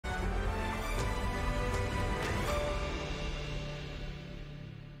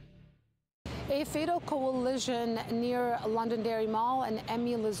A fatal collision near Londonderry Mall and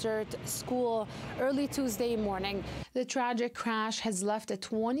LaZerte School early Tuesday morning. The tragic crash has left a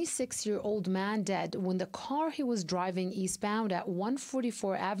 26-year-old man dead when the car he was driving eastbound at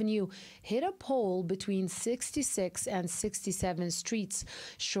 144 Avenue hit a pole between 66 and 67 streets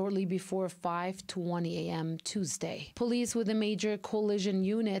shortly before 5:20 a.m. Tuesday. Police with a major collision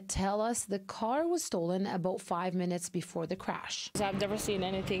unit tell us the car was stolen about 5 minutes before the crash. I've never seen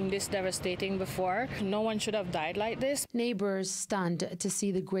anything this devastating before. No one should have died like this. Neighbors stunned to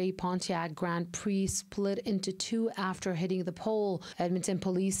see the gray Pontiac Grand Prix split into two after hitting the pole. Edmonton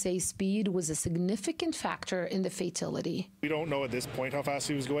police say speed was a significant factor in the fatality. We don't know at this point how fast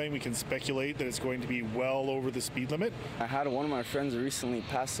he was going. We can speculate that it's going to be well over the speed limit. I had one of my friends recently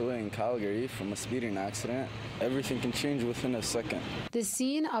pass away in Calgary from a speeding accident. Everything can change within a second. The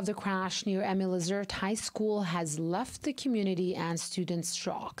scene of the crash near LaZerte High School has left the community and students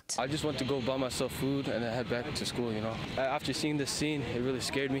shocked. I just went to go buy myself food and then head back to school, After seeing this scene, it really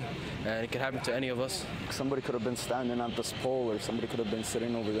scared me, and it could happen to any of us. Somebody could have been standing at this pole, or somebody could have been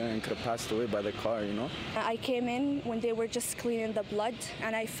sitting over there and could have passed away by the car, I came in when they were just cleaning the blood,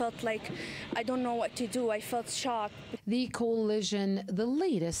 and I felt like I don't know what to do. I felt shocked. The collision, the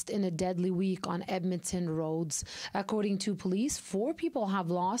latest in a deadly week on Edmonton roads. According to police, 4 people have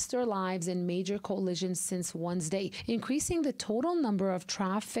lost their lives in major collisions since Wednesday, increasing the total number of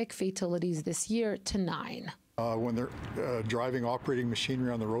traffic fatalities this year to 9. When they're driving, operating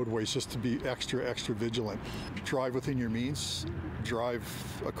machinery on the roadways, just to be extra vigilant. Drive within your means, drive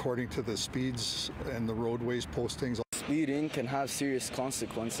according to the speeds and the roadways postings. Speeding can have serious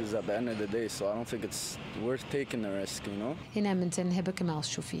consequences at the end of the day, so I don't think it's worth taking the risk, In Edmonton, Hiba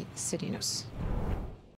Kamal-Choufi, City News.